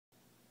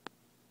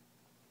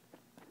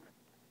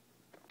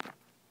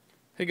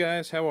Hey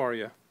guys, how are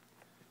you?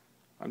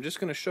 I'm just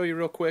going to show you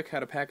real quick how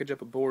to package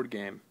up a board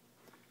game.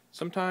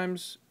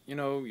 Sometimes,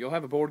 you'll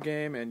have a board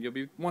game and you'll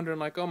be wondering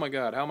like, oh my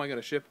god, how am I going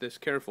to ship this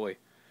carefully?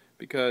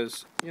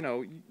 Because,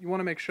 you want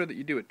to make sure that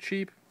you do it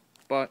cheap,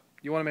 but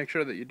you want to make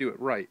sure that you do it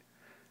right.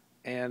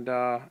 And,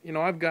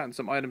 I've gotten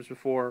some items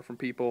before from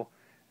people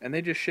and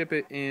they just ship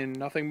it in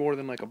nothing more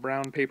than like a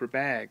brown paper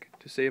bag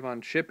to save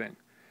on shipping.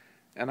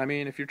 And I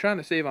mean, if you're trying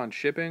to save on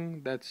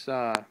shipping, that's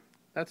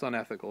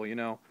unethical,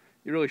 You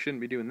really shouldn't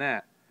be doing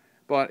that.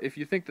 But if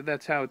you think that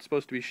that's how it's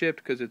supposed to be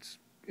shipped because it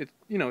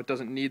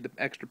doesn't need the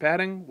extra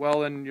padding, well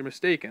then you're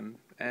mistaken.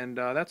 And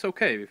that's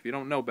okay if you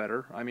don't know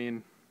better. I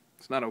mean,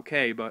 it's not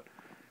okay, but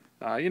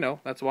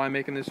that's why I'm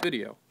making this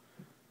video.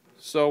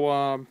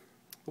 So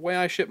the way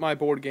I ship my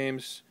board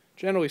games,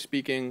 generally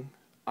speaking,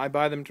 I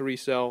buy them to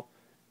resell,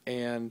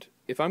 and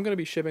if I'm going to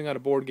be shipping out a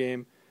board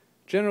game,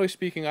 generally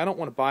speaking, I don't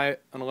want to buy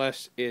it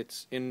unless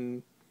it's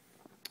in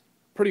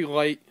pretty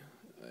light.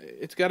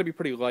 It's got to be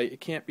pretty light.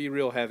 It can't be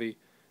real heavy,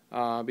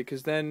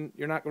 because then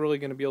you're not really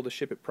going to be able to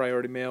ship it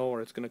priority mail,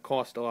 or it's going to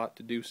cost a lot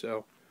to do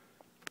so.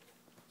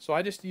 So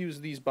I just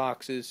use these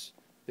boxes.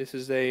 This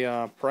is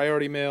a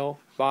priority mail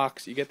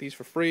box. You get these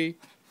for free.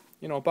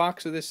 A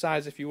box of this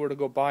size, if you were to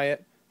go buy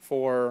it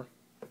for,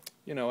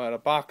 at a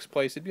box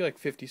place, it'd be like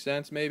 50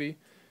 cents maybe.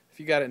 If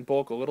you got it in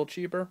bulk, a little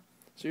cheaper.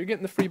 So you're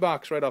getting the free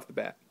box right off the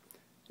bat.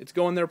 It's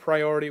going there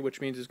priority,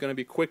 which means it's going to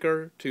be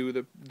quicker to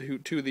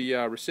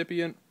the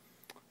recipient.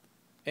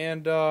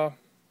 And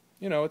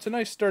it's a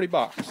nice sturdy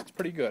box. It's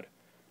pretty good.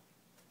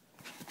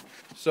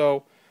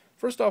 So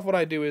first off, what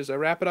I do is I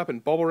wrap it up in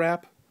bubble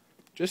wrap.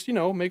 Just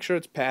make sure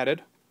it's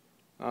padded.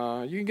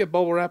 You can get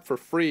bubble wrap for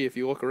free if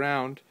you look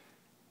around.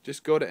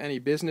 Just go to any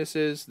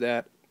businesses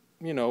that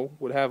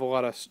would have a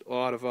lot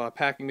of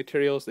packing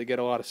materials. They get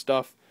a lot of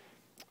stuff.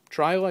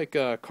 Try like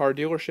car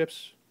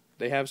dealerships.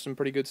 They have some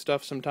pretty good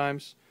stuff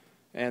sometimes,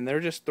 and they're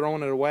just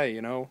throwing it away.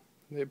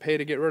 They pay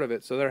to get rid of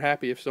it, so they're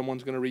happy if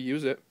someone's going to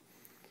reuse it.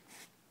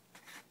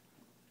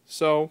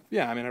 So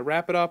yeah, I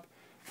wrap it up,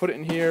 put it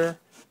in here,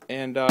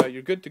 and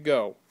you're good to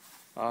go.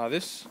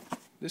 This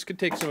could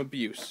take some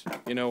abuse.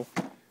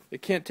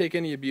 It can't take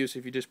any abuse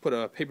if you just put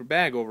a paper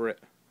bag over it.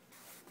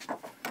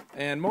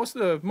 And most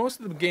of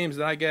the games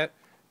that I get,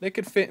 they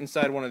could fit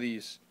inside one of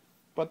these.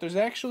 But there's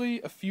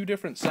actually a few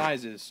different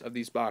sizes of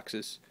these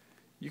boxes.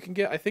 You can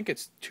get, I think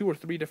it's 2 or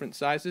 3 different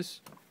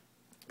sizes.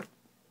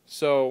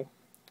 So,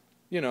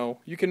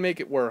 you can make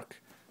it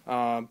work.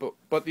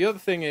 But the other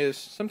thing is,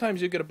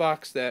 sometimes you get a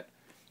box that,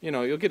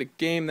 you'll get a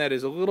game that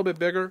is a little bit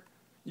bigger.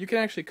 You can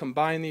actually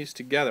combine these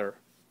together.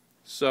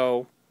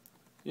 So,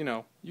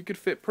 you could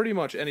fit pretty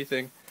much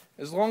anything,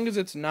 as long as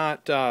it's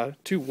not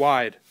too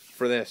wide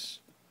for this.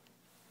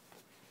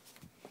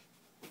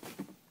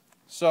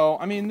 So,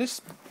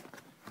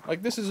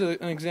 this is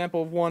an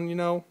example of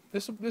one,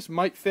 this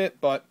might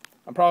fit, but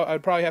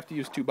I'd probably have to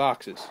use 2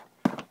 boxes.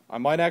 I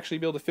might actually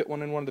be able to fit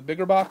one in one of the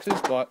bigger boxes,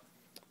 but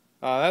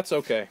that's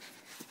okay.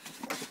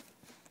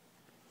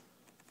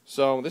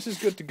 So this is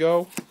good to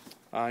go.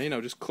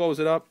 Just close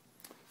it up.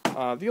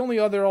 The only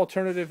other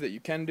alternative that you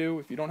can do,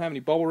 if you don't have any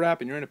bubble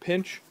wrap and you're in a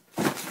pinch,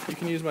 you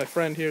can use my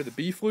friend here, the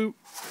bee flute.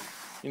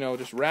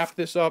 Just wrap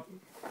this up.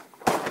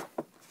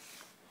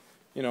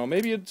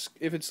 Maybe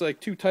if it's like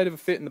too tight of a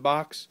fit in the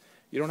box,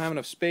 you don't have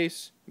enough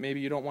space, maybe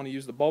you don't want to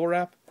use the bubble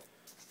wrap,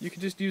 you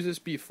can just use this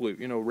bee flute,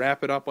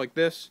 wrap it up like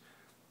this.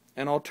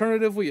 And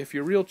alternatively, if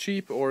you're real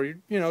cheap, or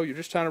you're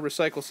just trying to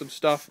recycle some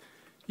stuff,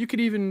 you could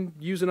even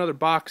use another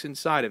box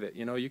inside of it.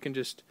 You can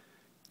just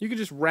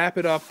wrap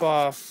it up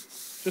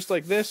just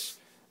like this.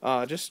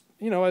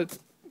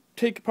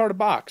 Take apart a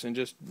box and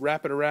just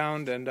wrap it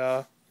around,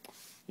 and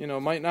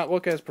might not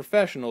look as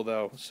professional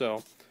though.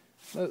 So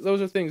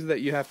those are things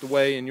that you have to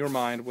weigh in your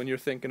mind when you're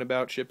thinking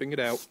about shipping it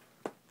out.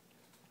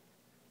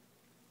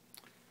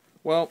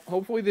 Well,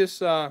 hopefully this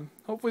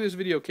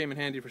video came in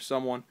handy for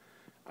someone.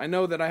 I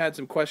know that I had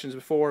some questions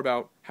before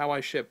about how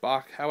I ship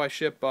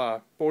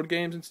board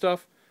games and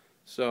stuff.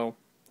 So,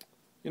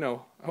 I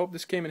hope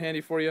this came in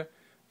handy for you.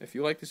 If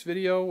you like this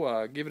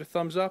video, give it a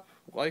thumbs up,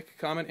 like,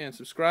 comment, and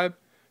subscribe.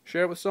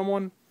 Share it with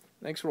someone.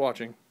 Thanks for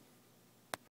watching.